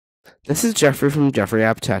This is Jeffrey from Jeffrey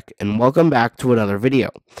App Tech, and welcome back to another video.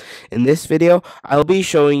 In this video, I'll be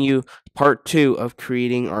showing you part 2 of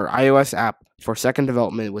creating our iOS app for second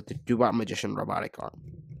development with the Dobot Magician robotic arm.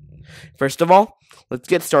 First of all, let's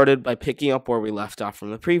get started by picking up where we left off from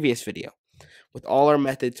the previous video, with all our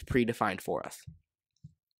methods predefined for us.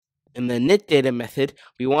 In the init data method,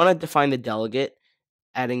 we want to define the delegate,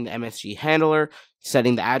 adding the MSG handler,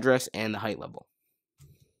 setting the address, and the height level.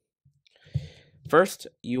 First,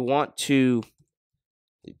 you want to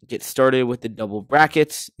get started with the double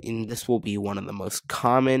brackets, and this will be one of the most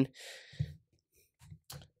common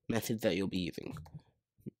methods that you'll be using.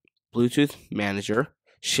 Bluetooth manager,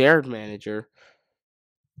 shared manager,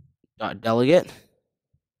 .delegate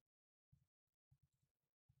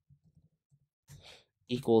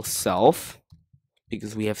equals self,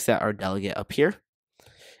 because we have set our delegate up here.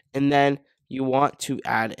 And then you want to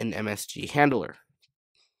add an MSG handler.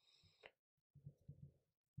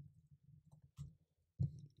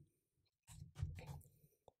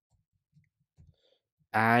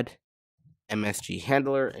 Add MSG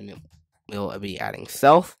handler, and it will be adding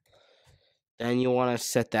self. Then you want to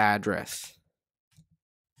set the address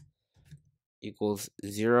equals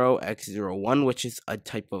 0x01, which is a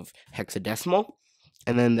type of hexadecimal.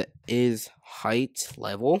 And then the is height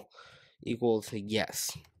level equals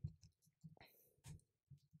yes.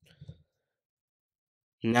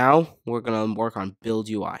 Now we're going to work on build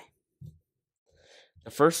UI.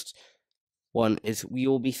 The first one is we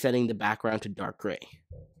will be setting the background to dark gray.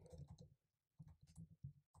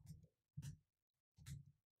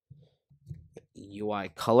 UI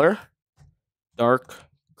color, dark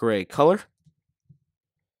gray color.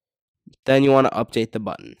 Then you want to update the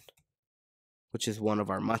button, which is one of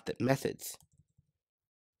our methods.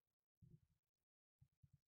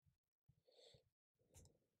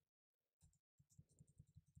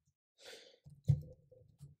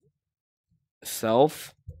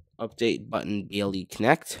 Self update button BLE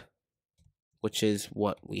connect, which is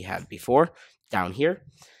what we had before down here.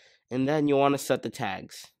 And then you want to set the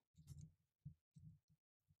tags.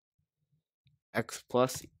 X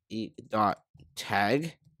plus e dot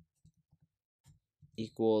tag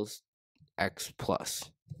equals X plus.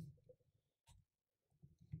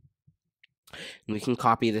 And we can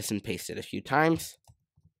copy this and paste it a few times.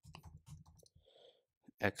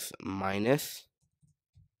 X minus.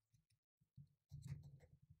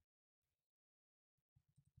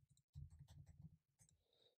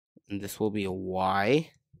 And this will be a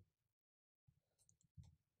Y.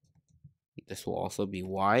 This will also be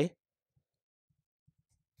Y.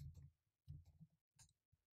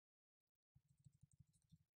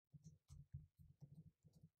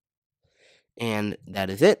 And that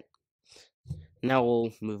is it. Now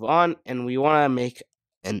we'll move on, and we want to make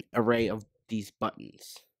an array of these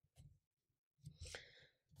buttons.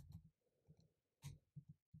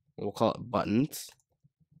 We'll call it buttons.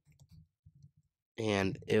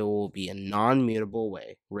 And it will be a non-mutable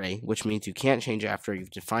array, which means you can't change it after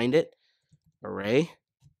you've defined it. Array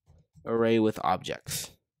with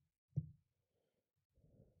objects.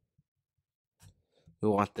 We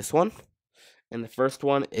want this one. And the first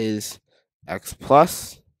one is X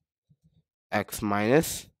plus, X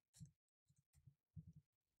minus,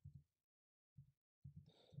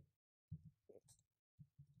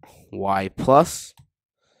 Y plus,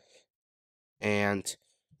 and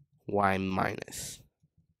Y minus.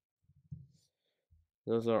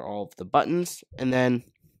 Those are all of the buttons. And then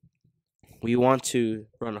we want to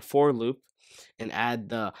run a for loop and add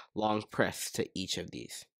the long press to each of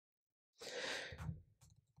these.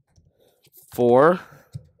 For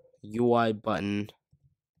UI button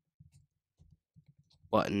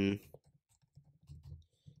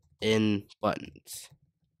in buttons.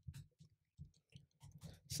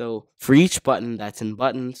 So for each button that's in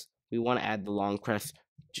buttons, we want to add the long press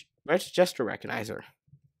gesture recognizer.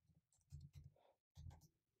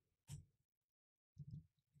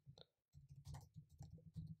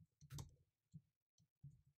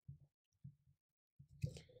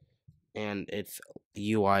 And it's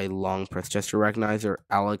UI long press gesture recognizer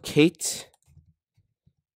allocate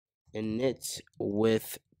init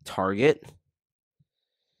with target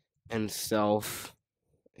and self,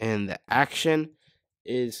 and the action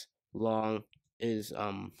is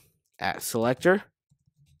at selector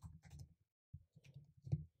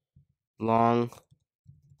long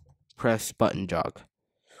press button jog,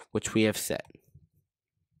 which we have set.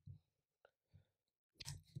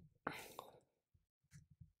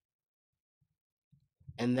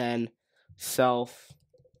 And then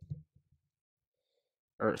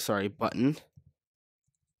button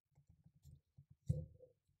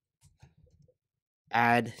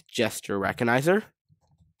add gesture recognizer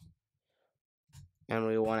and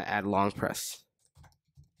we want to add long press.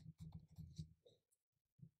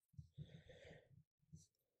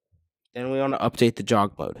 Then we want to update the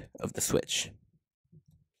jog mode of the switch.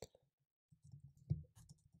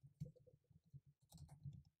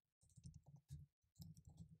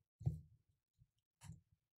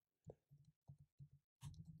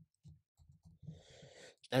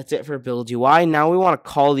 That's it for build UI. Now we want to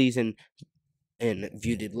call these in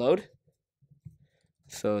viewed load.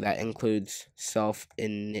 So that includes self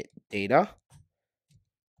init data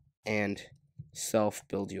and self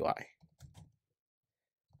build UI.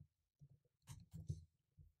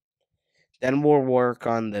 Then we'll work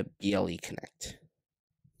on the BLE connect.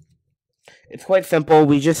 It's quite simple.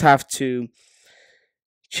 We just have to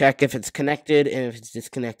check if it's connected and if it's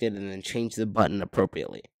disconnected, and then change the button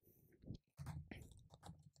appropriately.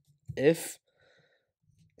 And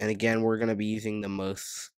again, we're going to be using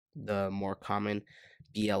the more common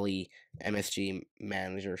BLE MSG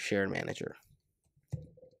manager, shared manager.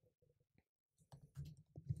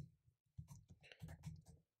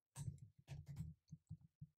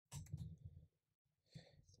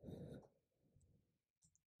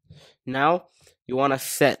 Now you want to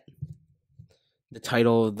set the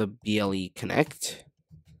title of the BLE Connect,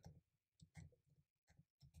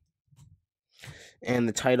 and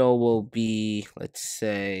the title will be, let's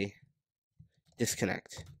say,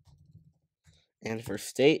 disconnect. And for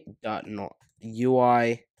state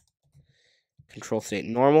 .UI control state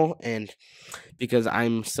normal, and because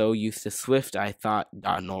I'm so used to Swift, I thought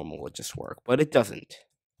 .normal would just work, but it doesn't,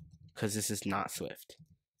 because this is not Swift.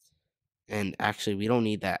 And actually, we don't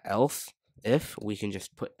need that else. If we can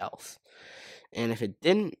just put else, and if it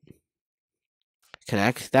didn't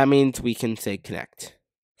connect, that means we can say connect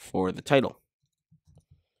for the title.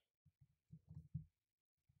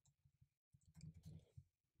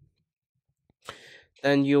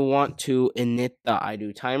 Then you want to init the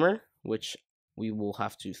iDo timer, which we will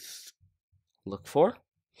have to look for.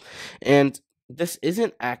 And this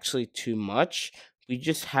isn't actually too much. We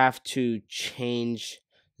just have to change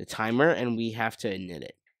the timer, and we have to init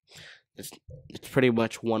it. It's pretty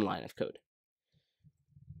much one line of code.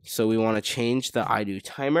 So we want to change the iDo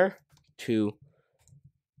timer to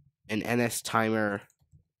an NS timer.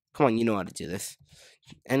 Come on, you know how to do this.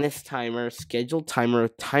 NS timer, scheduled timer,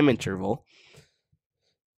 time interval.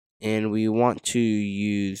 And we want to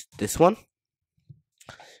use this one,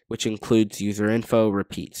 which includes user info,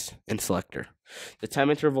 repeats, and selector. The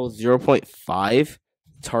time interval is 0.5.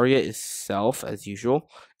 Target is self as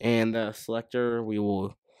usual, and the selector we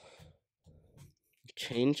will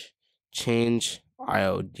change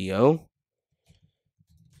IODO,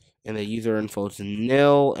 and the user info is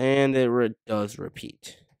nil, and it does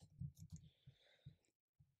repeat.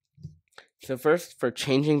 So first, for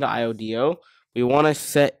changing the IODO, we want to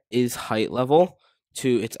set is height level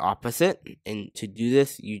to its opposite, and to do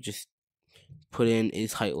this, you just put in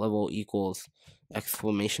is height level equals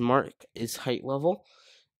exclamation mark is height level,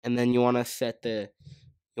 and then you want to set uint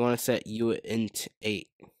 8.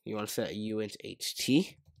 You want to set uint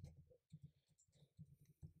ht,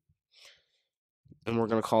 and we're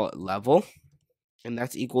going to call it level, and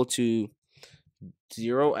that's equal to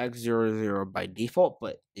 0x00 by default,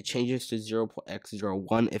 but it changes to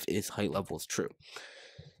 0x01 if is height level is true.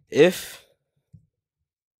 If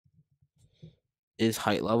is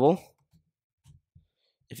height level,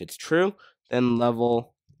 if it's true, then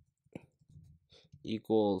level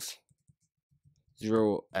equals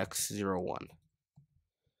 0x01.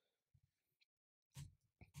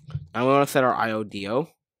 Now we want to set our IODO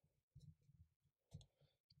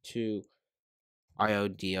to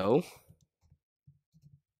IODO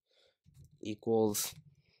equals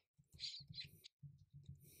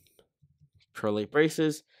curly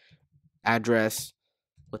braces address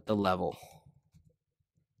with the level.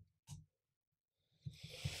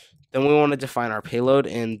 Then we want to define our payload,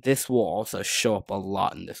 and this will also show up a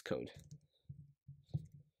lot in this code.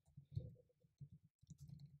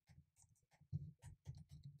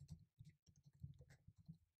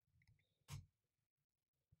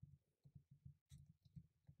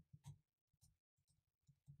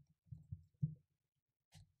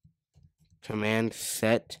 Command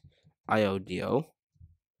set IODO,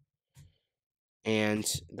 and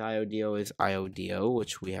the IODO is IODO,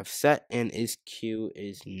 which we have set, and is Q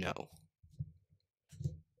is no.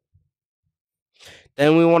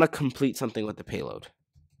 Then we want to complete something with the payload.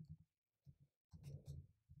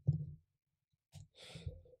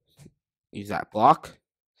 Use that block,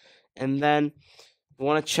 and then we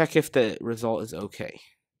want to check if the result is okay.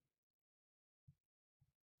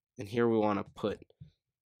 And here we want to put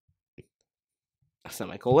a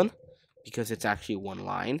semicolon, because it's actually one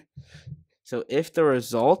line. So if the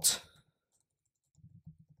result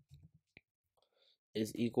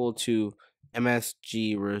is equal to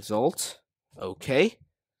MSG result, okay,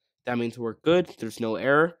 that means we're good, there's no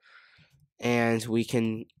error, and we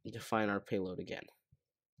can define our payload again.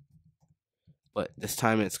 But this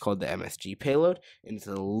time it's called the MSG payload, and it's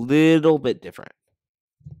a little bit different.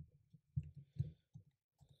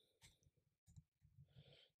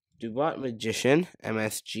 Dobot Magician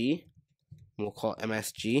MSG, we'll call it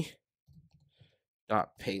MSG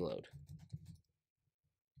dot payload.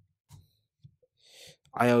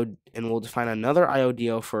 And we'll define another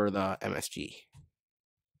IODO for the MSG.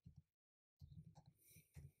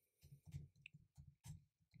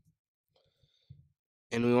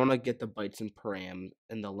 And we want to get the bytes and param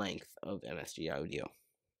and the length of MSG IODO.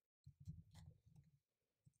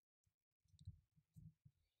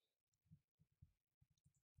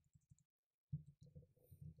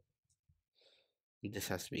 This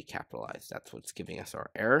has to be capitalized. That's what's giving us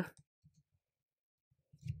our error.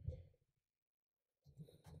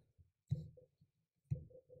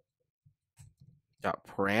 Dot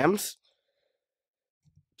params,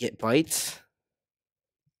 get bytes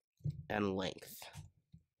and length.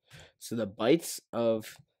 So the bytes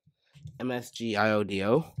of MSG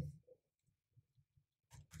IODO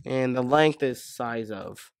and the length is size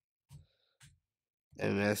of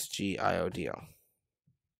MSG IODO.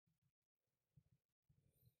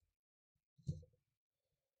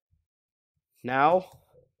 Now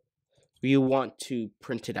we want to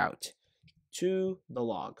print it out to the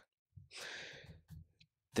log.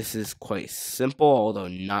 This is quite simple, although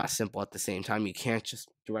not simple at the same time. You can't just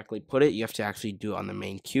directly put it. You have to actually do it on the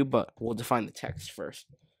main queue, but we'll define the text first.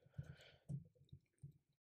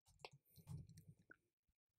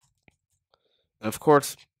 And of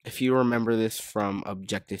course, if you remember this from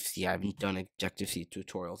Objective-C, I haven't done Objective-C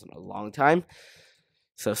tutorials in a long time.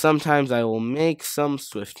 So sometimes I will make some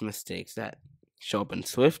Swift mistakes that show up in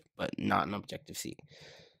Swift, but not in Objective-C.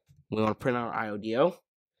 We want to print our IODO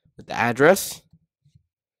with the address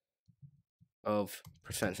of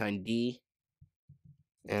 %D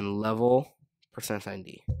and level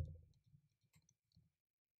 %D.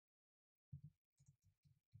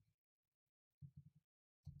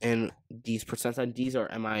 And these %Ds are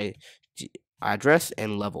MI address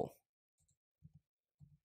and level.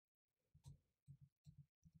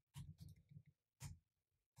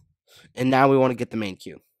 And now we want to get the main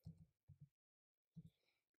queue.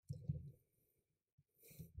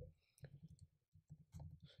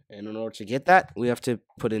 And in order to get that, we have to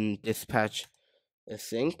put in dispatch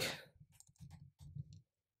async.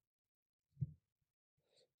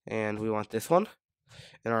 And we want this one.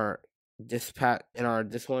 And our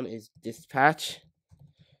this one is dispatch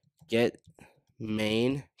get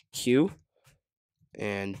main queue.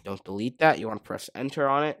 And don't delete that. You want to press enter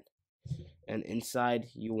on it. And inside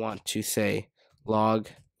you want to say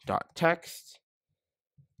log.text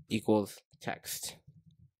equals text.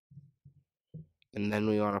 And then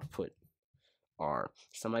we want to put our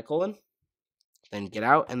semicolon, then get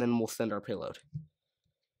out, and then we'll send our payload.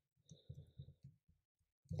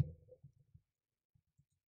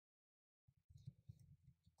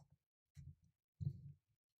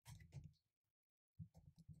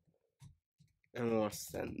 And we'll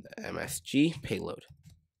send the MSG payload.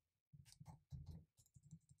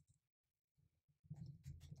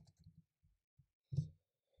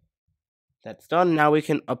 That's done. Now we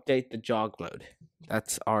can update the jog mode.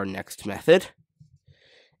 That's our next method.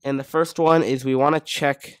 And the first one is we want to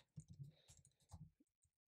check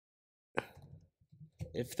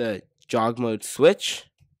if the jog mode switch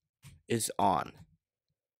is on.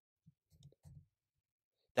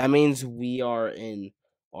 That means we are in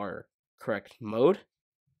our correct mode.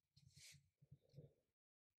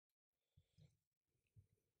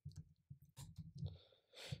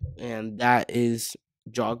 And that is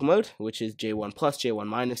jog mode, which is J1 plus, J1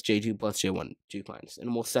 minus, J2 plus, J1, J minus.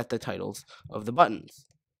 And we'll set the titles of the buttons.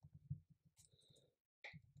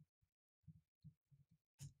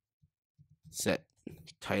 Set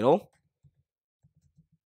title.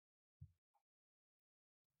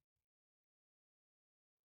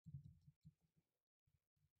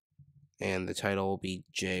 And the title will be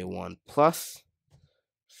J1 plus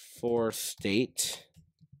for state,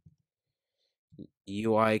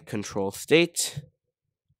 UI control state,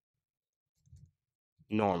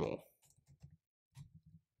 normal.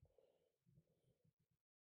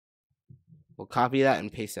 We'll copy that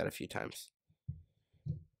and paste that a few times.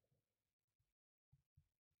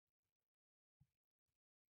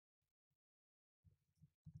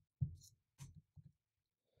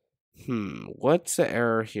 What's the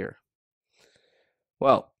error here?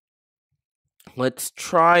 Well, let's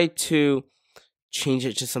try to change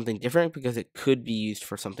it to something different because it could be used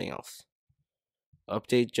for something else.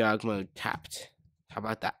 Update jog mode tapped. How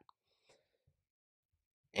about that?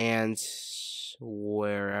 And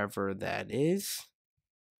wherever that is.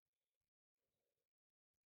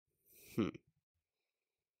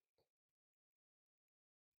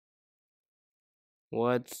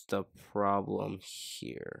 What's the problem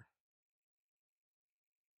here?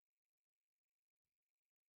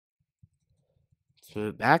 Let's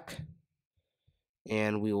move it back,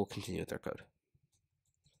 and we will continue with our code.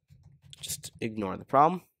 Just ignore the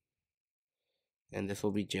problem, and this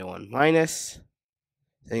will be J1 minus.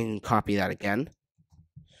 Then you can copy that again.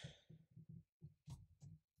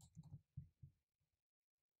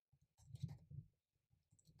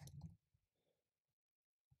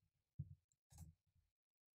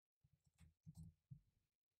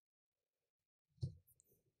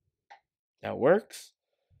 That works.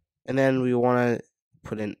 And then we want to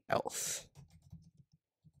put in else.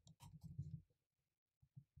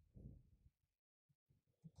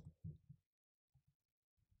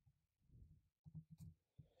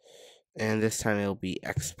 And this time it'll be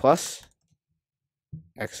x plus,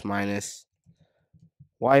 x minus,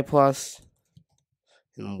 y plus,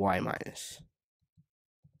 and y minus.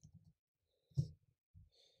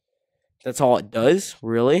 That's all it does,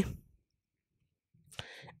 really.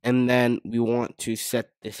 And then we want to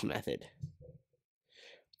set this method.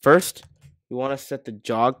 First, we want to set the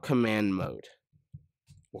jog command mode.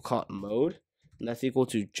 We'll call it mode, and that's equal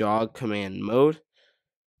to jog command mode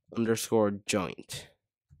underscore joint.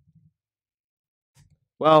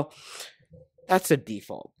 Well, that's a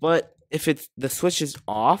default, but if the switch is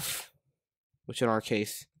off, which in our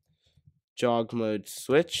case, jog mode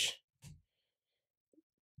switch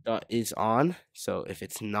is on, so if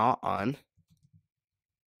it's not on,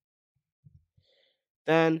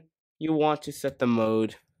 then you want to set the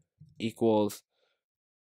mode equals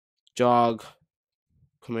jog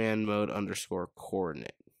command mode underscore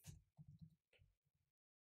coordinate.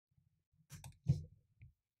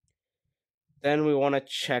 Then we want to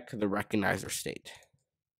check the recognizer state.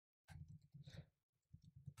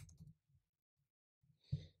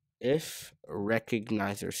 If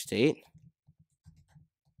recognizer state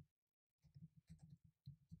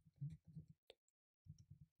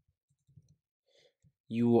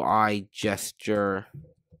UI gesture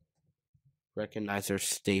recognizer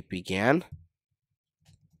state began,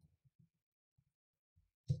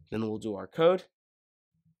 then we'll do our code,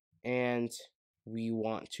 and we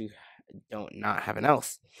want to not have an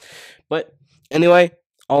else. But anyway,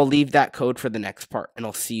 I'll leave that code for the next part, and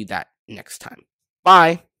I'll see you that next time.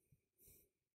 Bye.